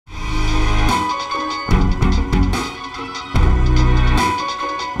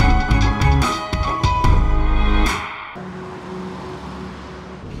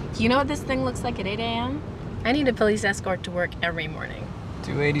You know what this thing looks like at 8 a.m.? I need a police escort to work every morning.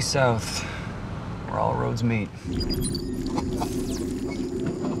 280 South, where all roads meet.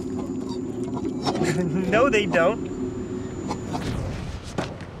 No, they don't.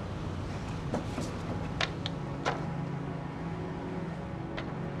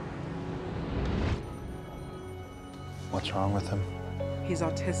 What's wrong with him? He's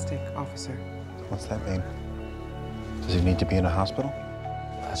autistic, officer. What's that mean? Does he need to be in a hospital?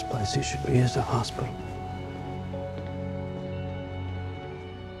 Last place he should be is a hospital.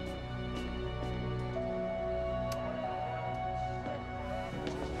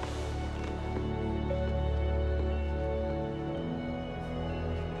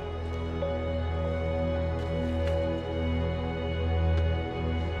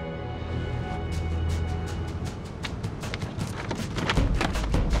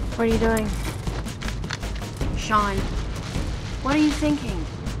 What are you doing? Shaun, what are you thinking?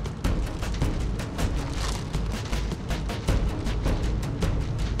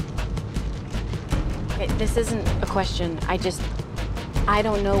 Okay, this isn't a question. I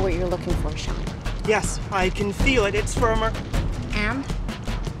don't know what you're looking for, Shaun. Yes, I can feel it. It's firmer. And?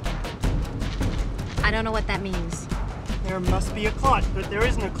 I don't know what that means. There must be a clot, but there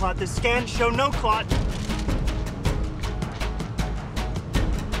isn't a clot. The scans show no clot.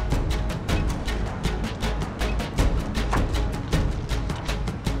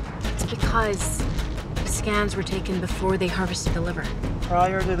 Because the scans were taken before they harvested the liver.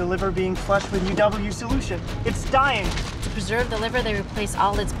 Prior to the liver being flushed with UW solution. It's dying. To preserve the liver, they replaced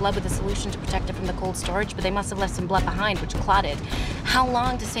all its blood with a solution to protect it from the cold storage, but they must have left some blood behind, which clotted. How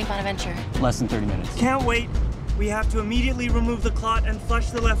long to St. Bonaventure? Less than 30 minutes. Can't wait. We have to immediately remove the clot and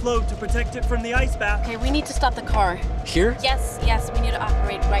flush the left lobe to protect it from the ice bath. Okay, we need to stop the car. Here? Yes, we need to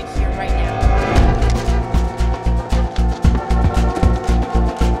operate right here, right now.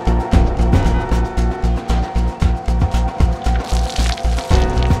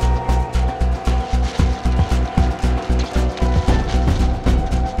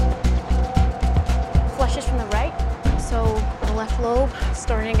 Lobe,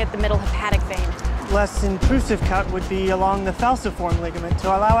 starting at the middle hepatic vein. Less intrusive cut would be along the falciform ligament to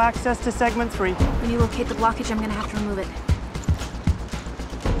allow access to segment 3. When you locate the blockage, I'm going to have to remove it.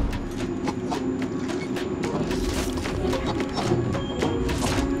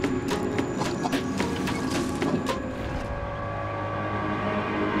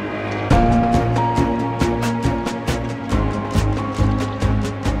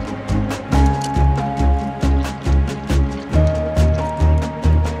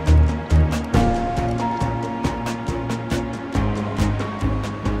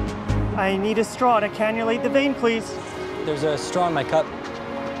 I need a straw to cannulate the vein, please. There's a straw in my cup.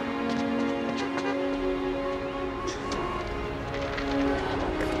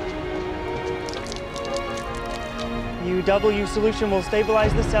 UW solution will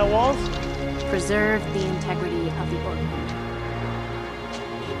stabilize the cell walls. Preserve the integrity of the organ.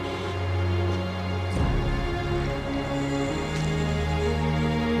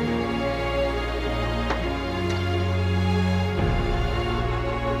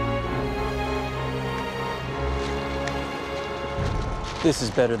 This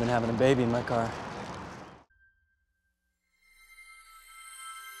is better than having a baby in my car.